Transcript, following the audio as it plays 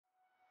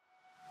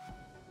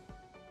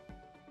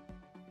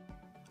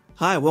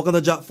Hi, welcome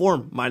to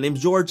Jotform. My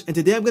name's George, and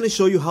today I'm going to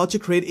show you how to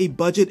create a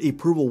budget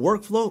approval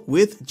workflow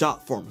with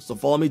Jotform. So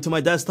follow me to my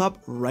desktop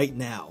right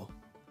now.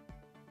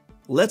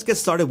 Let's get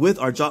started with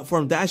our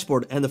Jotform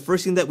dashboard, and the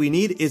first thing that we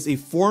need is a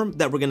form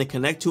that we're going to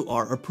connect to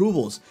our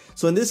approvals.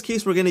 So in this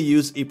case, we're going to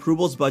use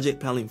approvals budget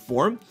paneling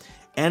form,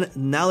 and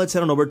now let's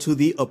head on over to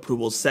the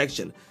approvals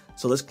section.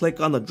 So let's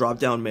click on the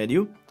drop-down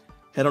menu,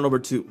 head on over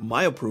to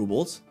my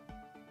approvals.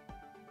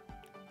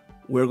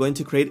 We're going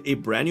to create a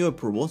brand new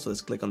approval, so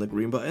let's click on the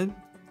green button.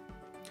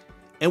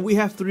 And we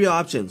have three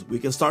options. We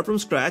can start from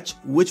scratch,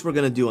 which we're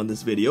going to do on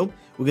this video.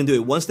 We can do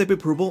a one-step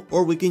approval,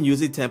 or we can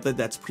use a template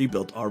that's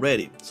pre-built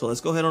already. So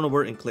let's go ahead on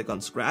over and click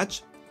on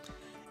scratch.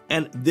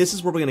 And this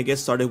is where we're going to get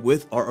started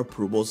with our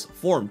approvals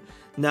form.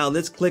 Now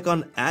let's click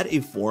on add a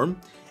form,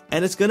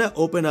 and it's going to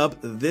open up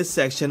this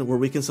section where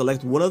we can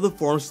select one of the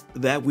forms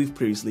that we've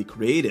previously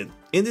created.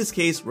 In this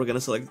case, we're going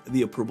to select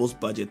the approvals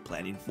budget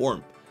planning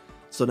form.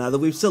 So now that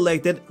we've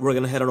selected, we're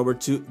going to head on over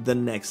to the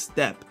next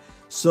step.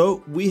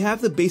 So we have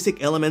the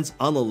basic elements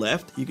on the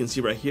left. You can see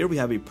right here, we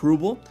have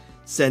approval,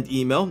 send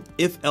email,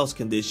 if else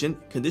condition,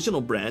 conditional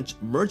branch,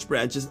 merge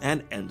branches,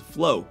 and end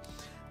flow.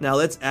 Now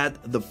let's add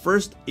the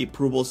first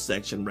approval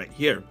section right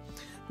here.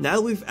 Now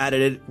that we've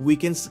added it, we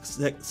can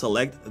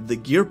select the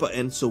gear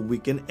button so we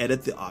can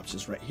edit the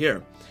options right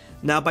here.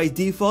 Now by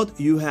default,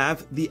 you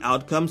have the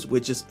outcomes,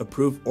 which is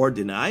approve or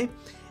deny,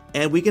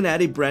 and we can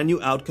add a brand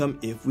new outcome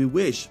if we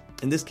wish.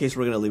 In this case,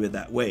 we're going to leave it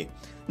that way.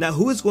 Now,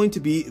 who is going to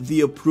be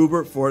the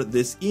approver for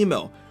this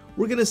email?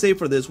 We're going to say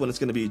for this one, it's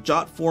going to be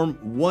Jotform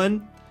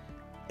 1,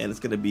 and it's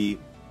going to be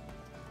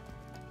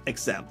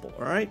example,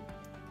 all right?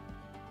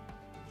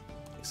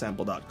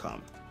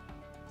 Example.com.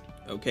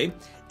 Okay,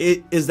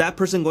 is that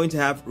person going to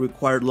have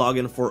required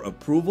login for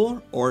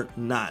approval or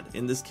not?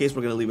 In this case,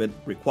 we're going to leave it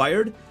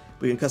required.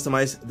 We can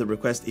customize the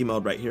request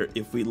email right here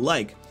if we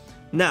like.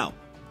 Now,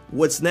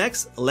 what's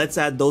next? Let's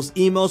add those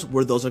emails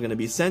where those are going to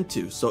be sent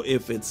to. So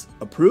if it's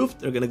approved,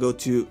 they're going to go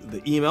to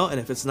the email, and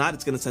if it's not,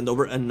 it's going to send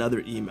over another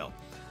email.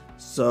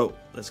 So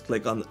let's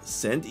click on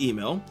send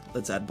email.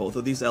 Let's add both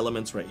of these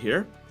elements right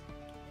here.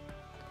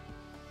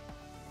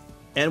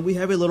 And we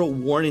have a little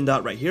warning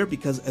dot right here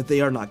because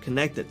they are not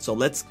connected. So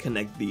let's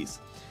connect these.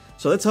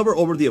 So let's hover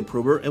over the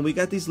approver, and we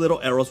got these little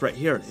arrows right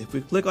here. If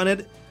we click on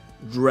it,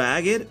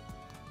 drag it,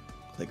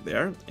 click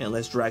there, and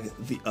let's drag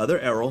the other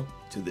arrow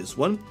to this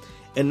one.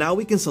 And now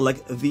we can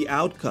select the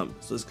outcome.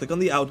 So let's click on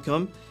the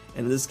outcome,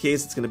 and in this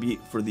case, it's going to be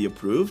for the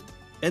approved,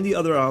 and the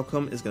other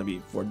outcome is going to be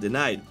for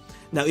denied.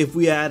 Now, if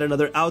we add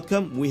another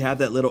outcome, we have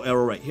that little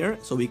arrow right here,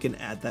 so we can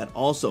add that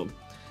also.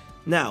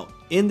 Now,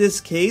 in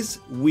this case,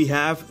 we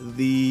have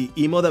the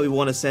email that we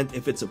want to send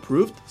if it's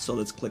approved. So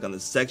let's click on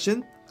this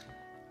section,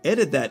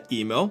 edit that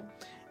email,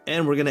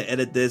 and we're going to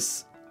edit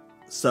this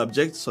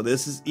subject. So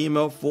this is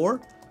email for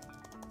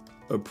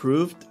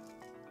approved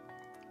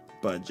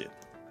budget.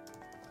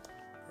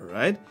 All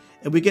right,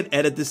 and we can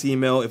edit this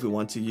email if we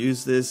want to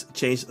use this,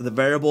 change the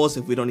variables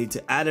if we don't need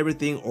to add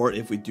everything, or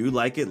if we do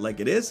like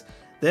it is,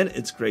 then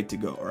it's great to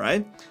go. All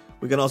right,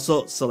 we can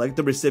also select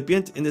the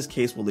recipient. In this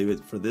case, we'll leave it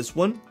for this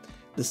one.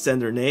 The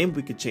sender name,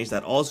 we could change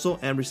that also,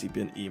 and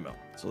recipient email.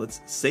 So let's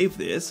save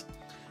this,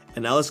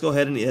 and now let's go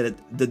ahead and edit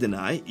the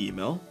deny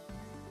email.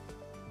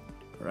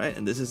 All right,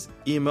 and this is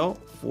email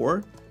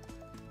for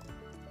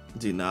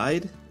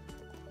denied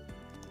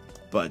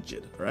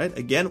budget. All right,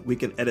 again, we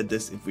can edit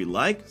this if we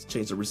like,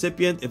 change the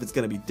recipient if it's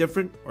going to be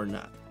different or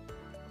not.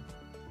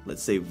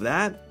 Let's save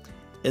that,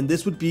 and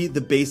this would be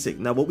the basic.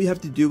 Now what we have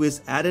to do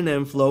is add an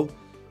end flow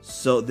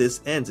so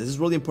this ends. This is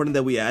really important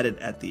that we add it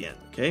at the end.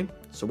 Okay,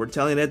 so we're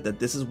telling it that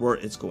this is where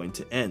it's going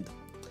to end.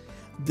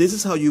 This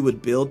is how you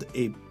would build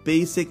a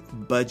basic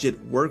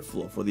budget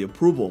workflow for the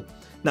approval.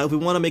 Now if we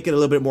want to make it a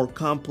little bit more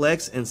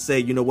complex and say,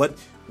 you know what,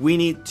 we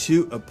need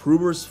 2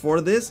 approvers for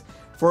this.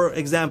 For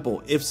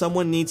example, if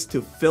someone needs to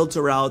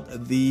filter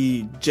out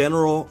the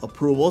general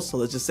approvals, so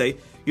let's just say,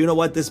 you know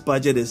what, this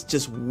budget is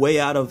just way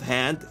out of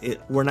hand,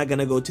 we're not going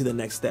to go to the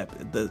next step.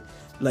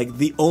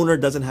 The owner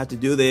doesn't have to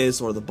do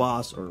this, or the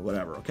boss, or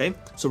whatever, okay?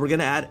 So we're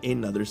going to add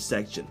another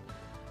section.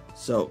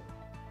 So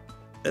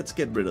let's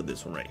get rid of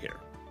this one right here.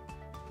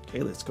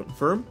 Okay, let's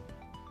confirm.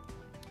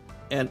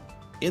 And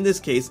in this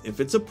case, if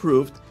it's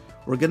approved,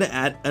 we're going to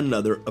add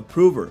another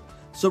approver.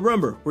 So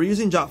remember, we're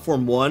using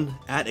Jotform 1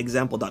 at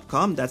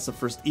example.com. That's the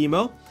first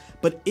email.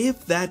 But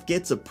if that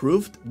gets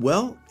approved,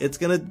 well, it's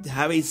going to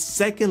have a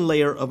second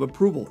layer of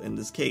approval in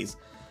this case.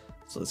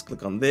 So let's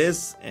click on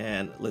this,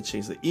 and let's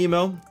change the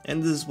email.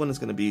 And this one is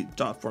going to be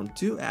Jotform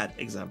 2 at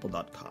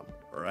example.com.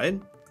 All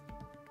right.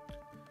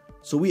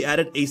 So we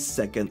added a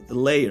second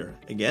layer.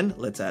 Again,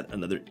 let's add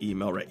another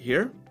email right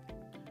here.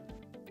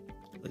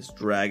 Let's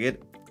drag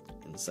it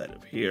inside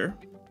of here.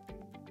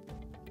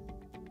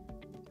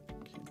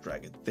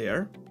 Drag it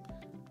there.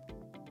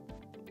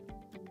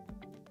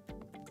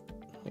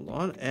 Hold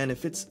on, and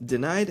if it's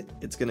denied,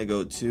 it's gonna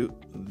go to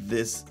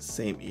this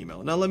same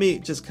email. Now let me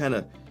just kind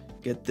of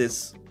get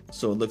this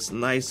so it looks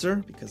nicer,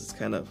 because it's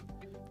kind of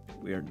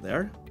weird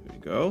there. Here we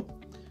go.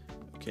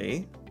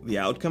 Okay, the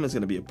outcome is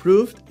going to be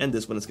approved, and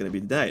this one is going to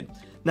be denied.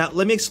 Now,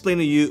 let me explain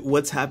to you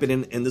what's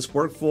happening in this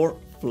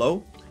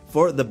workflow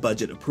for the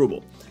budget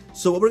approval.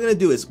 So what we're going to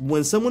do is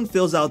when someone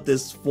fills out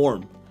this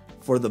form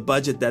for the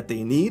budget that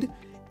they need,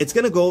 it's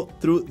going to go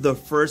through the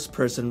first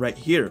person right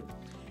here.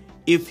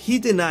 If he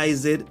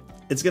denies it,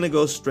 it's going to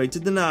go straight to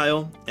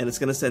denial, and it's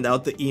going to send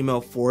out the email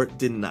for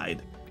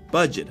denied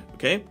budget,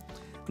 okay?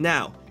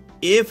 Now,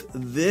 if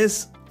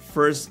this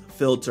first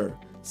filter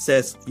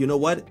says, you know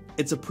what,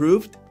 it's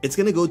approved, it's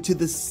going to go to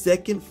the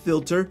second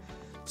filter.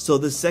 So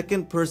the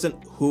second person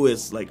who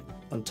is like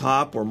on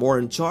top or more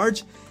in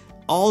charge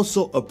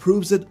also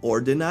approves it or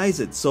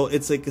denies it. So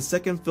it's like a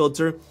second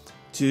filter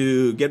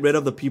to get rid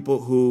of the people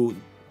who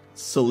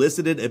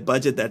solicited a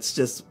budget that's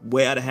just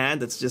way out of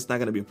hand, that's just not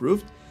going to be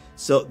approved.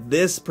 So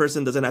this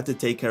person doesn't have to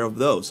take care of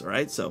those, all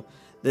right? So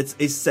that's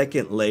a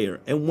second layer.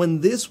 And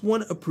when this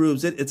one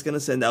approves it, it's going to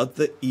send out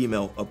the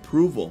email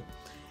approval.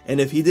 And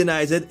if he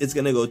denies it, it's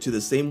going to go to the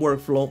same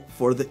workflow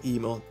for the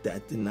email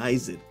that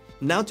denies it.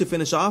 Now to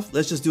finish off,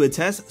 let's just do a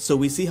test so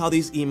we see how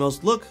these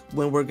emails look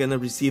when we're going to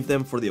receive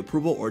them for the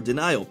approval or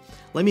denial.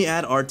 Let me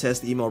add our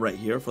test email right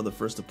here for the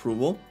first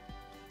approval.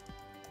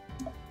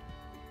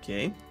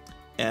 Okay,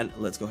 and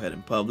let's go ahead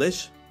and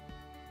publish.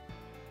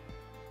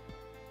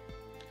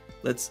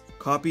 Let's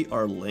copy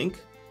our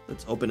link.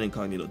 Let's open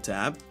Incognito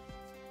tab.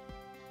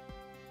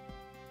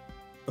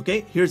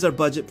 Okay, here's our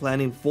budget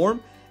planning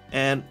form,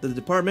 and the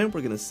department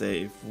we're going to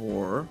say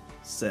for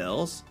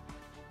sales.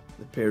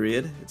 The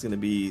period, it's going to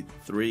be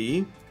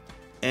 3,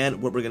 and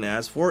what we're going to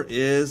ask for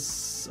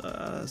is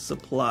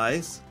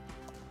supplies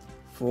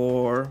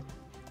for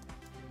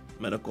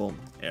medical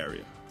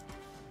area.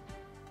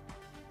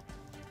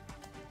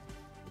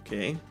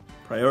 Okay,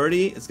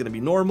 priority is going to be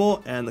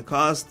normal, and the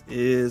cost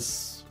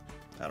is,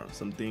 I don't know,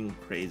 something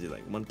crazy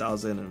like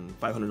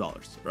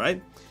 $1,500,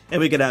 right?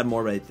 And we could add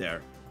more right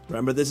there.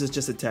 Remember, this is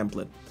just a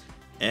template,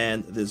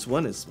 and this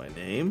one is my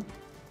name,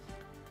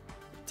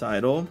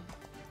 title,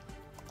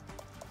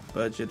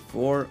 budget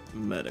for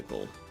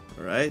medical.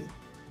 All right,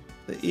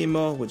 the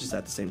email, which is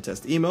at the same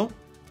test email,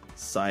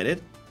 sign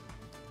it,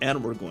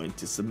 and we're going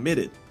to submit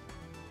it.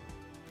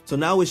 So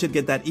now we should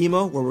get that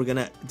email where we're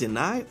gonna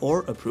deny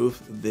or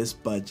approve this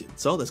budget.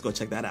 So let's go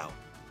check that out.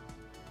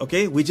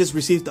 Okay, we just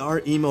received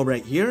our email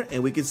right here,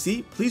 and we can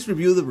see, please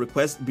review the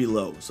request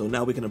below. So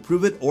now we can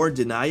approve it or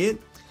deny it.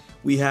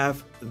 We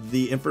have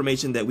the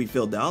information that we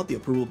filled out, the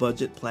approval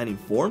budget planning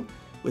form,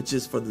 which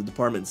is for the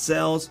department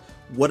sales.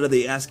 What are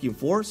they asking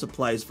for?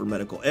 Supplies for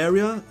medical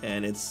area,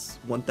 and it's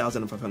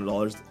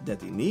 $1,500 that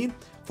they need.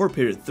 For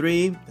period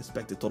 3,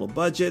 expected total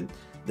budget,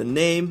 the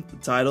name, the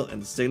title,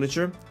 and the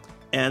signature,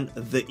 and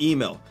the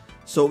email.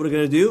 So what we're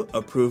gonna do,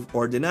 approve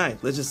or deny.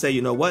 Let's just say,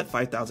 you know what,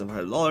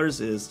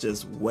 $5,500 is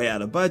just way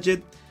out of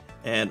budget,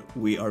 and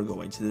we are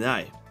going to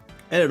deny.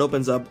 And it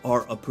opens up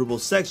our approval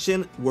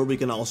section where we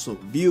can also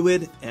view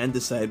it and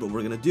decide what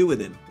we're gonna do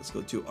with it. Let's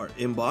go to our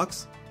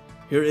inbox.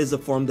 Here is the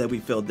form that we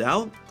filled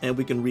out, and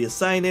we can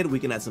reassign it, we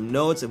can add some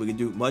notes, and we can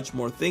do much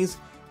more things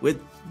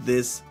with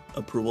this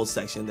approval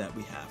section that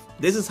we have.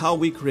 This is how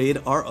we create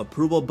our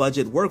approval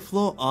budget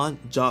workflow on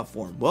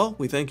Jotform. Well,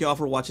 we thank you all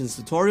for watching this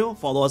tutorial.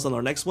 Follow us on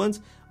our next ones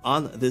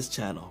on this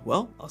channel.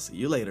 Well, I'll see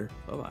you later.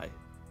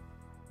 Bye-bye.